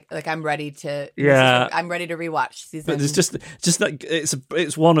I'm ready to. Yeah, I'm ready to rewatch season. But it's just like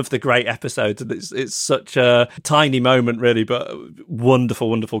it's one of the great episodes, and it's such a tiny moment, really, but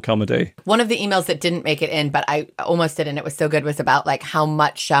wonderful, wonderful comedy. One of the emails that didn't make it in, but I almost did, and it was so good, was about like how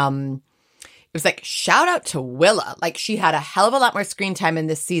much. It was like, shout out to Willa. Like, she had a hell of a lot more screen time in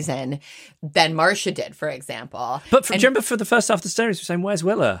this season than Marcia did, for example. But remember, for the first half of the series, we're saying, where's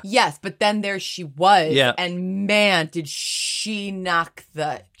Willa? Yes, but then there she was. Yeah. And man, did she knock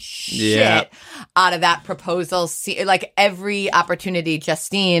the shit out of that proposal. Like, every opportunity,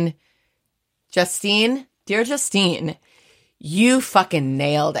 Justine, dear Justine, you fucking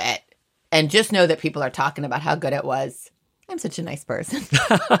nailed it. And just know that people are talking about how good it was. I'm such a nice person.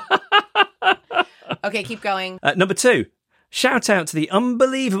 Okay, keep going. Number 2, shout out to the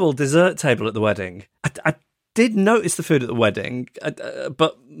unbelievable dessert table at the wedding. I did notice the food at the wedding,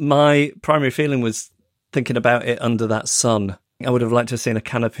 but my primary feeling was thinking about it under that sun. I would have liked to have seen a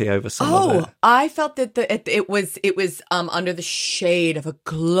canopy over some of it. I felt that it was under the shade of a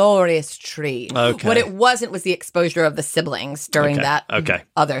glorious tree. Okay. What it wasn't was the exposure of the siblings during that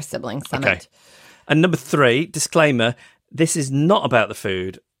other sibling summit. Okay. And number 3, disclaimer, this is not about the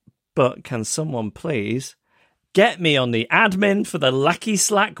food. But can someone please get me on the admin for the Lackey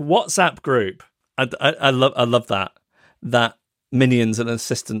Slack WhatsApp group? I love that minions and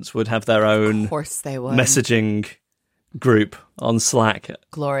assistants would have their own of course they would. Messaging group on Slack.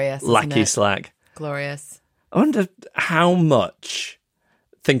 Glorious. Lackey Slack. Glorious. I wonder how much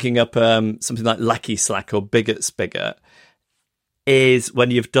thinking up something like Lackey Slack or Bigot Spigot is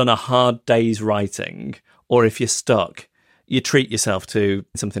when you've done a hard day's writing, or if you're stuck. You treat yourself to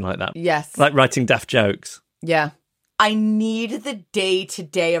something like that. Yes. Like writing daft jokes. Yeah. I need the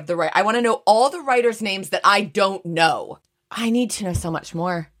day-to-day of the writer. I want to know all the writers' names that I don't know. I need to know so much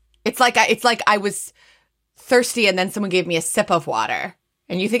more. It's like I was thirsty and then someone gave me a sip of water.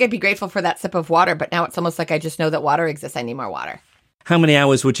 And you think I'd be grateful for that sip of water, but now it's almost like I just know that water exists. I need more water. How many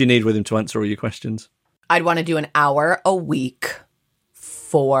hours would you need with him to answer all your questions? I'd want to do an hour a week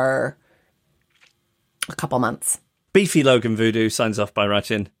for a couple months. Beefy Logan Voodoo signs off by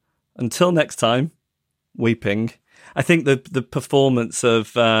writing, until next time, weeping. I think the performance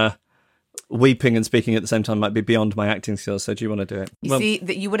of weeping and speaking at the same time might be beyond my acting skills, so do you want to do it? You see,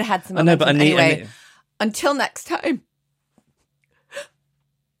 that you would have had some I know, but anyway. Until next time.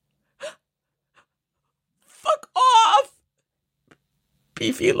 Fuck off!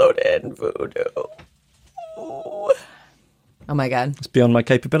 Beefy Logan Voodoo. Ooh. Oh my God. It's beyond my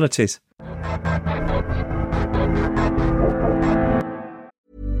capabilities.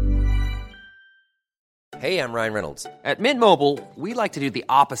 Hey, I'm Ryan Reynolds. At Mint Mobile, we like to do the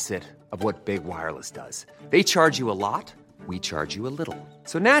opposite of what Big Wireless does. They charge you a lot, we charge you a little.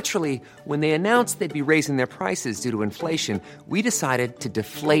 So naturally, when they announced they'd be raising their prices due to inflation, we decided to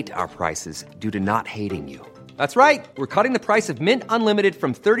deflate our prices due to not hating you. That's right. We're cutting the price of Mint Unlimited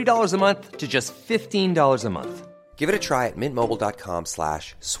from $30 a month to just $15 a month. Give it a try at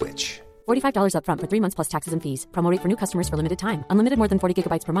mintmobile.com/switch. $45 up front for 3 months plus taxes and fees. Promo rate for new customers for limited time. Unlimited more than 40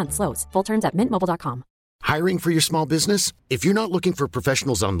 gigabytes per month. Slows full terms at mintmobile.com. Hiring for your small business? If you're not looking for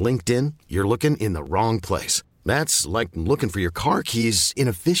professionals on LinkedIn, you're looking in the wrong place. That's like looking for your car keys in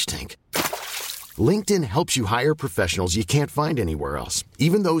a fish tank. LinkedIn helps you hire professionals you can't find anywhere else,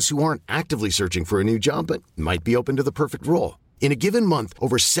 even those who aren't actively searching for a new job but might be open to the perfect role. In a given month,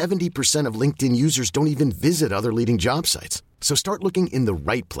 over 70% of LinkedIn users don't even visit other leading job sites. So start looking in the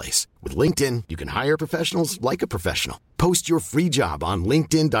right place. With LinkedIn, you can hire professionals like a professional. Post your free job on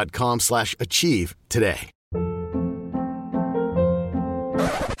linkedin.com/achieve today.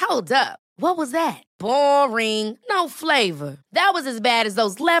 Hold up. What was that? Boring. No flavor. That was as bad as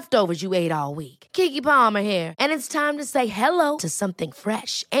those leftovers you ate all week. Keke Palmer here. And it's time to say hello to something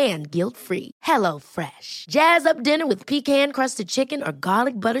fresh and guilt-free. Hello Fresh. Jazz up dinner with pecan-crusted chicken or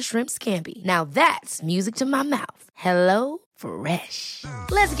garlic butter shrimp scampi. Now that's music to my mouth. Hello Fresh.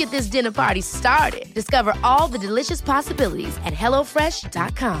 Let's get this dinner party started. Discover all the delicious possibilities at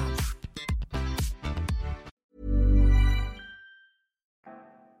HelloFresh.com.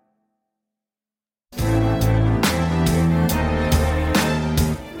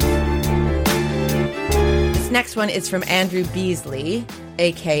 This next one is from Andrew Beasley,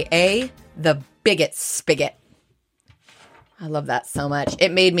 a.k.a. the Bigot Spigot. I love that so much.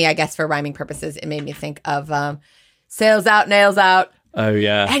 It made me, I guess for rhyming purposes, it made me think of Sails Out, Nails Out. Oh,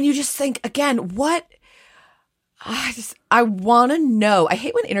 yeah. And you just think, again, what... I want to know. I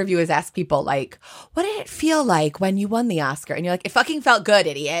hate when interviewers ask people, like, what did it feel like when you won the Oscar? And you're like, it fucking felt good,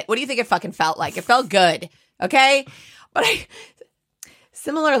 idiot. What do you think it fucking felt like? It felt good. Okay? But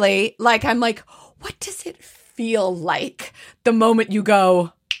similarly, like, I'm like, what does it feel like the moment you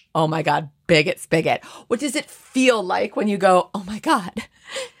go, oh my God, bigot spigot? What does it feel like when you go, oh my God,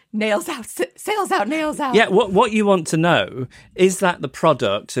 nails out, sails out, nails out? Yeah, what you want to know is that the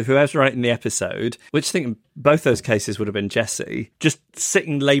product of whoever's writing the episode, which I think in both those cases would have been Jesse, just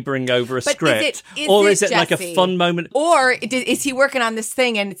sitting labouring over a script, or is it like a fun moment? Or is he working on this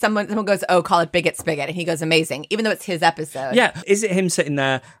thing and someone goes, oh, call it Bigot Spigot, and he goes, amazing, even though it's his episode. Yeah, is it him sitting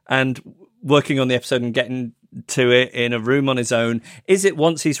there and working on the episode and getting to it in a room on his own? Is it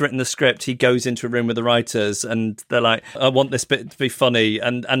once he's written the script, he goes into a room with the writers and they're like, I want this bit to be funny,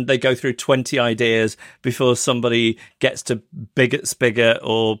 and they go through 20 ideas before somebody gets to Bigot Spigot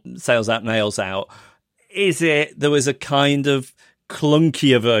or Sails Out, Nails Out? Is it there was a kind of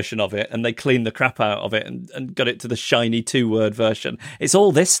clunkier version of it and they cleaned the crap out of it and got it to the shiny 2-word version? It's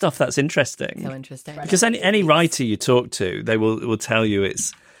all this stuff that's interesting. So interesting. Because any writer you talk to, they will tell you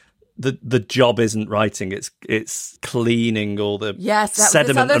it's the job isn't writing, it's cleaning all the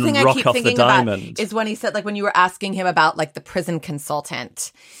sediment and rock off the diamond. Is when he said, like, when you were asking him about like the prison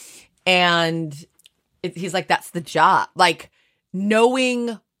consultant, and he's like, that's the job. Like,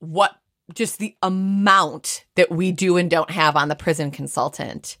 knowing what just the amount that we do and don't have on the prison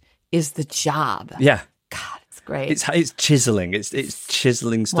consultant is the job. Yeah. God, it's great. It's chiseling. It's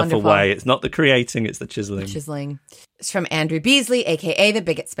chiseling stuff Wonderful. away. It's not the creating, it's the chiseling. Chiseling. It's from Andrew Beasley, a.k.a. the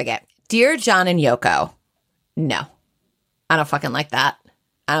Bigot Spigot. Dear John and Yoko, no. I don't fucking like that.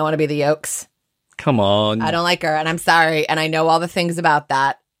 I don't want to be the Yokes. Come on. I don't like her, and I'm sorry, and I know all the things about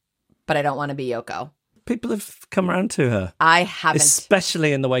that, but I don't want to be Yoko. People have come around to her. I haven't.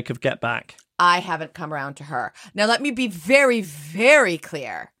 Especially in the wake of Get Back. I haven't come around to her. Now, let me be very, very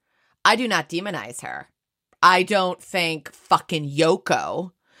clear. I do not demonize her. I don't think fucking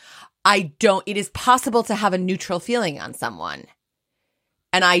Yoko. It is possible to have a neutral feeling on someone.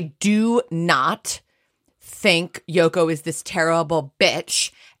 And I do not think Yoko is this terrible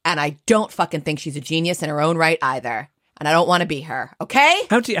bitch. And I don't fucking think she's a genius in her own right either. And I don't want to be her. Okay?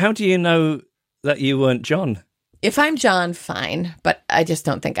 How do you know that you weren't John? If I'm John, fine. But I just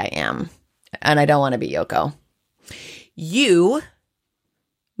don't think I am. And I don't want to be Yoko. You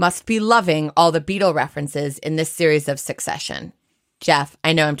must be loving all the Beatle references in this series of Succession. Jeff,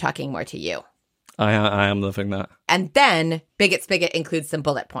 I know I'm talking more to you. I am loving that. And then Bigot Spigot includes some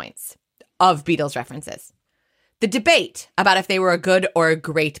bullet points of Beatles references. The debate about if they were a good or a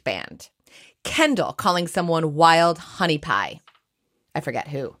great band. Kendall calling someone wild honey pie. I forget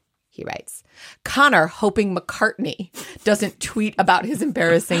who, he writes. Connor hoping McCartney doesn't tweet about his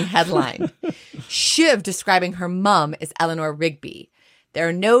embarrassing headline. Shiv describing her mum as Eleanor Rigby. There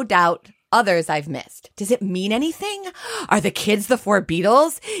are no doubt others I've missed. Does it mean anything? Are the kids the 4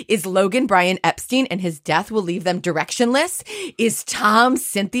 Beatles? Is Logan Brian Epstein and his death will leave them directionless? Is Tom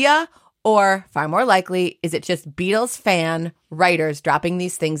Cynthia? Or, far more likely, is it just Beatles fan writers dropping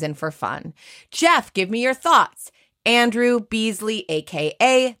these things in for fun? Jeff, give me your thoughts. Andrew Beasley,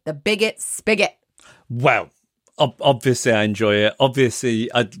 a.k.a. the Bigot Spigot. Well, obviously I enjoy it.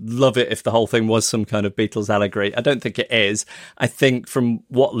 Obviously, I'd love it if the whole thing was some kind of Beatles allegory. I don't think it is. I think from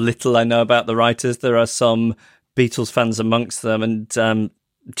what little I know about the writers, there are some Beatles fans amongst them. And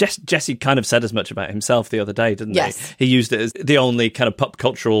Jesse kind of said as much about himself the other day, didn't Yes. he? He used it as the only kind of pop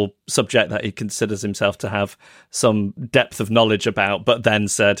cultural subject that he considers himself to have some depth of knowledge about, but then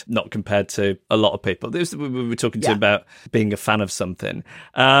said not compared to a lot of people. We were talking to him about being a fan of something.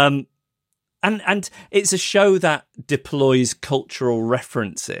 And it's a show that deploys cultural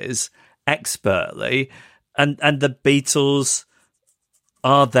references expertly, and the Beatles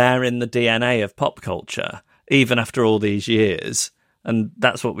are there in the DNA of pop culture, even after all these years. And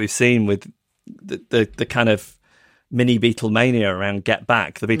that's what we've seen with the kind of mini Beatlemania around Get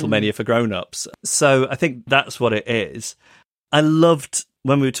Back, the Beatlemania for grown-ups. So I think that's what it is. I loved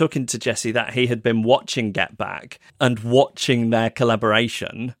when we were talking to Jesse that he had been watching Get Back, and watching their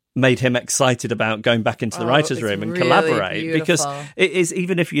collaboration made him excited about going back into the writer's room and really collaborate. beautiful. Because it is,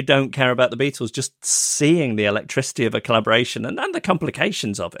 even if you don't care about the Beatles, just seeing the electricity of a collaboration and the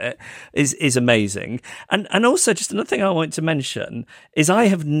complications of it is amazing. And also, just another thing I want to mention is I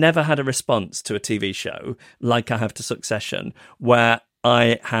have never had a response to a TV show like I have to Succession, where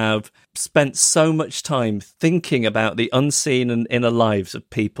I have spent so much time thinking about the unseen and inner lives of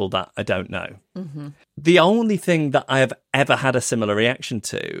people that I don't know. Mm-hmm. The only thing that I have ever had a similar reaction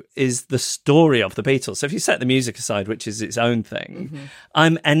to is the story of the Beatles. So if you set the music aside, which is its own thing,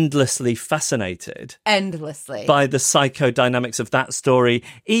 I'm endlessly fascinated. Endlessly. By the psychodynamics of that story.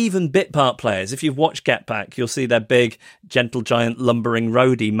 Even bit part players. If you've watched Get Back, you'll see their big, gentle giant lumbering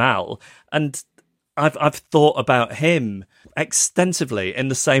roadie, Mal. And I've thought about him extensively in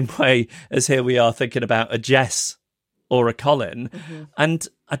the same way as here we are thinking about a Jess or a Colin. Mm-hmm. And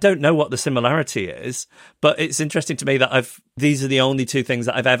I don't know what the similarity is, but it's interesting to me that these are the only two things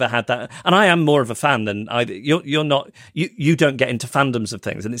that I've ever had that. And I am more of a fan than you're not, you don't get into fandoms of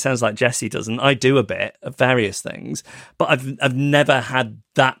things. And it sounds like Jessie doesn't. I do a bit of various things, but I've never had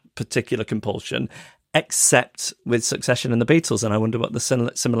that particular compulsion, except with Succession and the Beatles, and I wonder what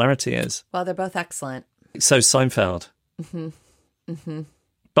the similarity is. Well, they're both excellent. So Seinfeld. Mm-hmm. Mm-hmm.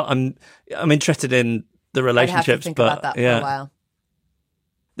 But I'm interested in the relationships. I'd have to think about that for a while.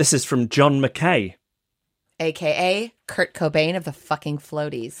 This is from John McKay. A.K.A. Kurt Cobain of the fucking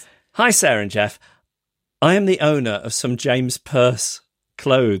Floaties. Hi, Sarah and Jeff. I am the owner of some James Perse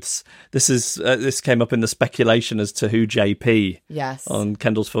clothes. This came up in the speculation as to who JP on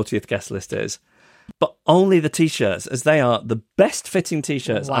Kendall's 40th guest list is. But only the T-shirts, as they are the best fitting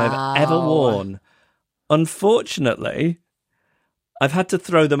T-shirts I've ever worn. Unfortunately, I've had to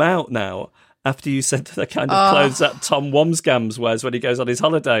throw them out now after you said the kind of clothes that Tom Wamsgams wears when he goes on his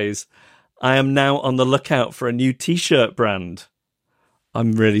holidays. I am now on the lookout for a new T-shirt brand.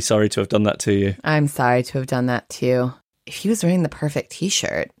 I'm really sorry to have done that to you. I'm sorry to have done that too. If he was wearing the perfect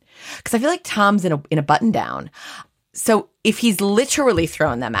T-shirt, because I feel like Tom's in a button-down. So if he's literally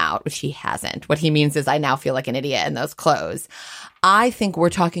thrown them out, which he hasn't, what he means is I now feel like an idiot in those clothes. I think we're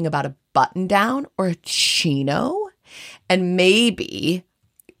talking about a button-down or a chino, and maybe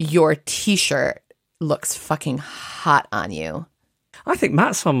your T-shirt looks fucking hot on you. I think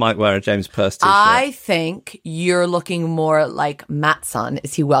Matson might wear a James Perse T-shirt. I think you're looking more like Matson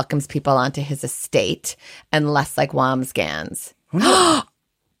as he welcomes people onto his estate and less like Wamsgans.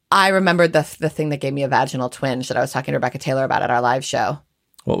 I remembered the thing that gave me a vaginal twinge that I was talking to Rebecca Taylor about at our live show.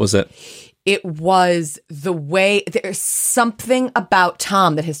 What was it? It was the way, there's something about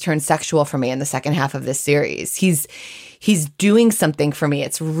Tom that has turned sexual for me in the second half of this series. He's doing something for me.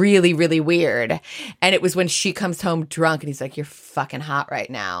 It's really, really weird. And it was when she comes home drunk and he's like, you're fucking hot right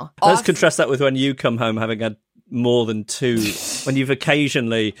now. Let's contrast that with when you come home having had more than two, when you've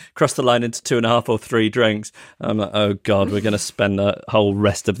occasionally crossed the line into 2.5 or 3 drinks. I'm like, oh God, we're going to spend the whole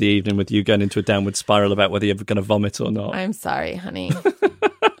rest of the evening with you going into a downward spiral about whether you're going to vomit or not. I'm sorry, honey.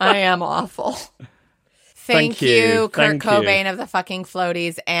 I am awful. Thank you, Kurt Cobain of the fucking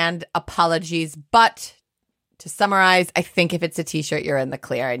Floaties, and apologies. But to summarize, I think if it's a T-shirt, you're in the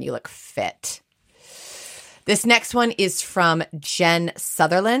clear and you look fit. This next one is from Jen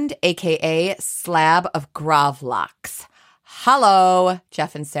Sutherland, a.k.a. Slab of Gravlocks. Hello,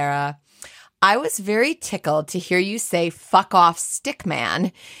 Jeff and Sarah. I was very tickled to hear you say fuck off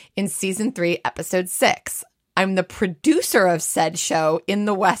Stickman in season 3, episode 6. I'm the producer of said show in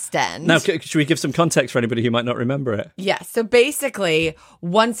the West End. Now, should we give some context for anybody who might not remember it? Yeah. So basically,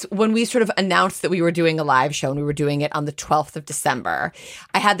 when we sort of announced that we were doing a live show and we were doing it on the 12th of December,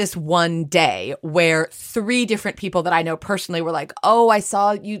 I had this one day where 3 different people that I know personally were like, oh, I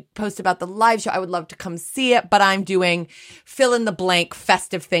saw you post about the live show. I would love to come see it, but I'm doing fill in the blank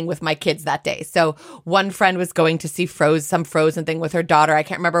festive thing with my kids that day. So one friend was going to see some Frozen thing with her daughter. I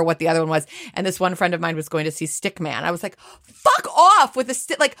can't remember what the other one was. And this one friend of mine was going to see Stickman. I was like, fuck off with a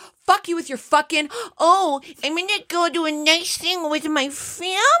stick. Like, fuck you with your fucking, oh, I'm going to go do a nice thing with my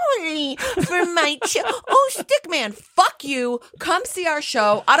family for my oh, Stickman, fuck you. Come see our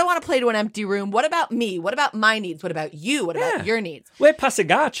show. I don't want to play to an empty room. What about me? What about my needs? What about you? What about your needs? We're passing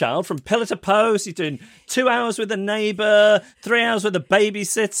our child from pillar to post. He's doing 2 hours with a neighbour, 3 hours with a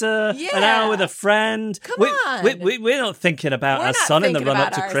babysitter, an hour with a friend. Come on. We're not thinking about our son in the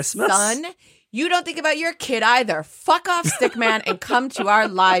run-up to Christmas. Son. You don't think about your kid either. Fuck off, Stickman, and come to our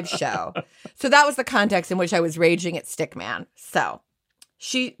live show. So that was the context in which I was raging at Stickman. So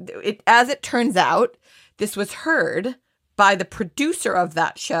as it turns out, this was heard by the producer of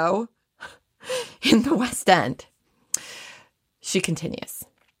that show in the West End. She continues.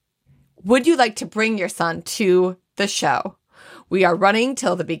 Would you like to bring your son to the show? We are running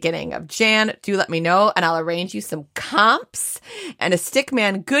till the beginning of Jan. Do let me know, and I'll arrange you some comps and a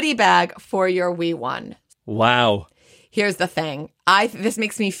Stickman goodie bag for your wee one. Wow. Here's the thing. This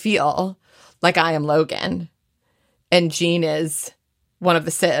makes me feel like I am Logan, and Jean is one of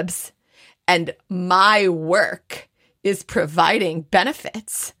the Sibs, and my work is providing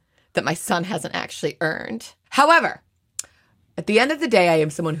benefits that my son hasn't actually earned. However, at the end of the day, I am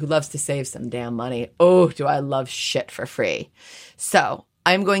someone who loves to save some damn money. Oh, do I love shit for free. So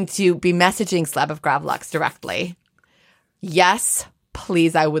I'm going to be messaging Slab of Gravlax directly. Yes,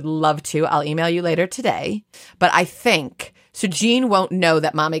 please, I would love to. I'll email you later today. But I think, so Gene won't know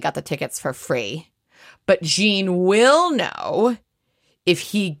that Mommy got the tickets for free. But Gene will know if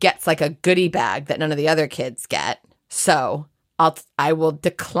he gets like a goodie bag that none of the other kids get. So I will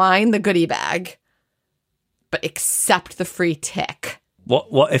decline the goodie bag, but accept the free tick.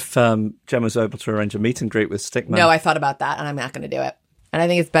 What if Jen was able to arrange a meet and greet with Stickman? No, I thought about that, and I'm not going to do it. And I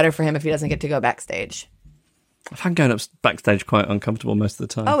think it's better for him if he doesn't get to go backstage. I find going up backstage quite uncomfortable most of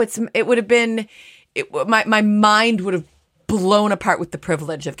the time. Oh, it would have been... my mind would have blown apart with the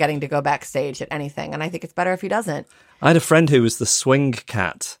privilege of getting to go backstage at anything, and I think it's better if he doesn't. I had a friend who was the swing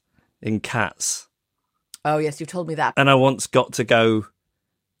cat in Cats. Oh, yes, you told me that. And I once got to go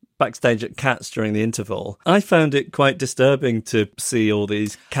backstage at Cats during the interval. I found it quite disturbing to see all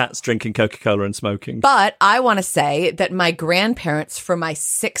these cats drinking Coca-Cola and smoking. But I want to say that my grandparents, for my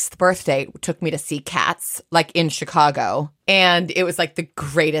 6th birthday, took me to see Cats, like in Chicago. And it was like the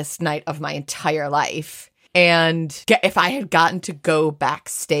greatest night of my entire life. And if I had gotten to go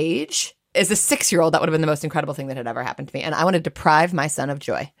backstage as a 6-year-old, that would have been the most incredible thing that had ever happened to me. And I want to deprive my son of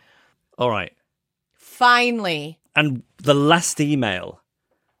joy. All right. Finally. And the last email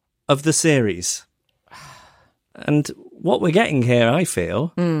of the series. And what we're getting here, I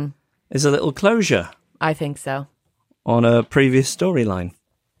feel, is a little closure. I think so. On a previous storyline.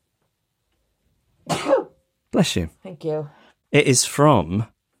 Bless you. Thank you. It is from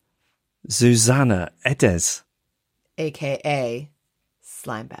Susanna Edes. A.K.A.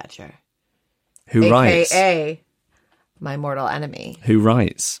 Slime Badger. Who writes... A.K.A. my mortal enemy. Who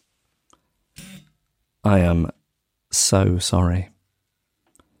writes... I am so sorry.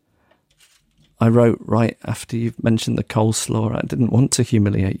 I wrote right after you mentioned the coleslaw. I didn't want to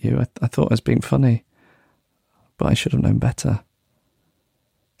humiliate you. I thought I was being funny. But I should have known better.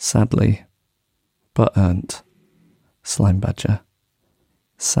 Sadly, but earned. Slime Badger.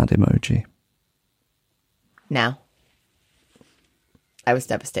 Sad emoji. Now, I was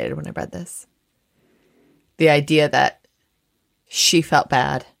devastated when I read this. The idea that she felt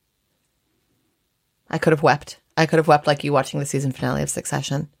bad. I could have wept. I could have wept like you watching the season finale of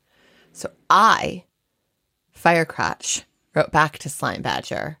Succession. So I, Firecrotch, wrote back to Slime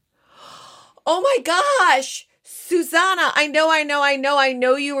Badger. Oh my gosh! Susanna, I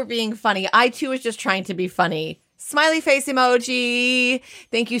know you were being funny. I too was just trying to be funny. Smiley face emoji.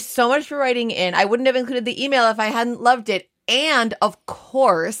 Thank you so much for writing in. I wouldn't have included the email if I hadn't loved it. And of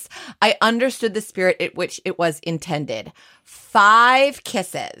course, I understood the spirit at which it was intended. 5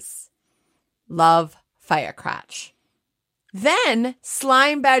 kisses. Love, Firecrotch. Then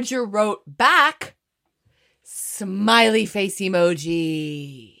Slime Badger wrote back, smiley face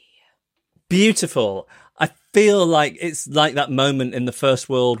emoji. Beautiful. I feel like it's like that moment in the First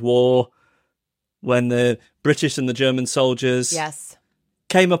World War when the British and the German soldiers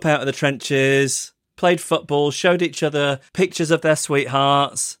came up out of the trenches, played football, showed each other pictures of their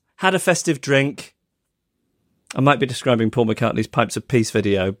sweethearts, had a festive drink. I might be describing Paul McCartney's Pipes of Peace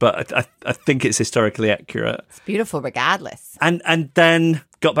video, but I think it's historically accurate. It's beautiful regardless. And then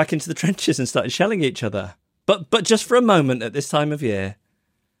got back into the trenches and started shelling each other. But just for a moment at this time of year,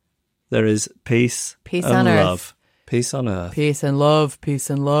 there is peace on and earth. love. Peace on earth. Peace and love. Peace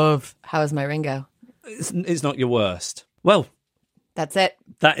and love. How is my Ringo? It's not your worst. Well, that's it.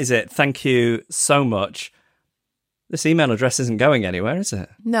 That is it. Thank you so much. This email address isn't going anywhere, is it?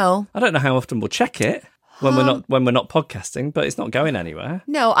 No. I don't know how often we'll check it. When we're not podcasting, but it's not going anywhere.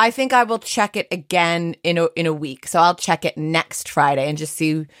 No, I think I will check it again in a week. So I'll check it next Friday and just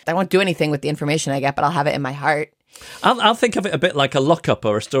see. I won't do anything with the information I get, but I'll have it in my heart. I'll think of it a bit like a lockup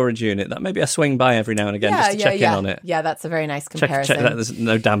or a storage unit that maybe I swing by every now and again just to check in on it. Yeah, that's a very nice comparison. Check that there's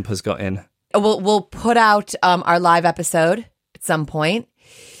no dampers got in. We'll put out our live episode at some point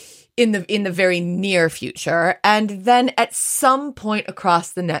in the very near future, and then at some point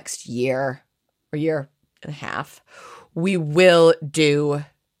across the next year or year and a half, we will do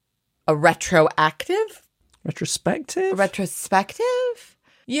a retrospective.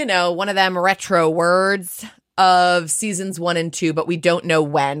 You know, one of them retro words of seasons 1 and 2, but we don't know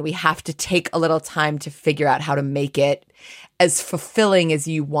when. We have to take a little time to figure out how to make it as fulfilling as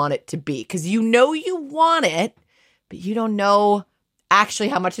you want it to be. Because you know you want it, but you don't know actually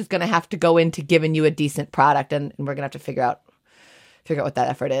how much is going to have to go into giving you a decent product. And we're going to have to figure out what that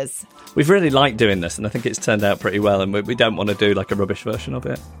effort is. We've really liked doing this, and I think it's turned out pretty well, and we don't want to do like a rubbish version of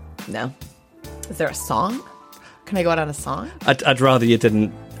it. No. Is there a song? Can I go out on a song? I'd rather you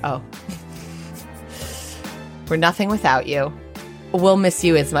didn't. Oh. We're nothing without you. We'll miss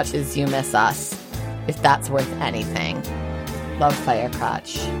you as much as you miss us, if that's worth anything. Love,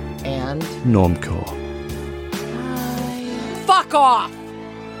 Firecrotch. And Normcore. fuck off!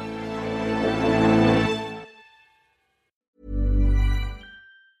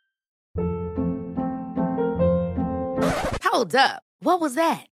 Hold up. What was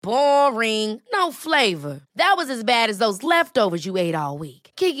that? Boring. No flavor. That was as bad as those leftovers you ate all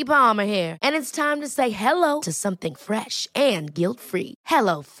week. Keke Palmer here, and it's time to say hello to something fresh and guilt-free.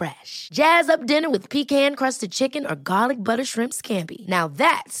 Hello Fresh. Jazz up dinner with pecan-crusted chicken or garlic butter shrimp scampi. Now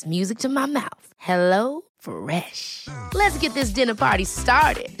that's music to my mouth. Hello Fresh. Let's get this dinner party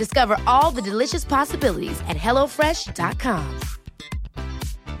started. Discover all the delicious possibilities at hellofresh.com.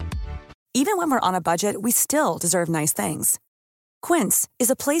 Even when we're on a budget, we still deserve nice things. Quince is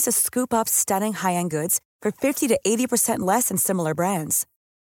a place to scoop up stunning high-end goods for 50 to 80% less than similar brands.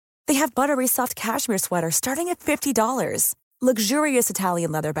 They have buttery soft cashmere sweaters starting at $50, luxurious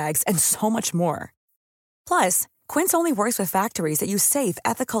Italian leather bags, and so much more. Plus, Quince only works with factories that use safe,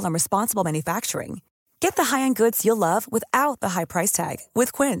 ethical, and responsible manufacturing. Get the high-end goods you'll love without the high price tag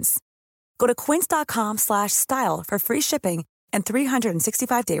with Quince. Go to quince.com/style for free shipping and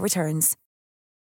 365-day returns.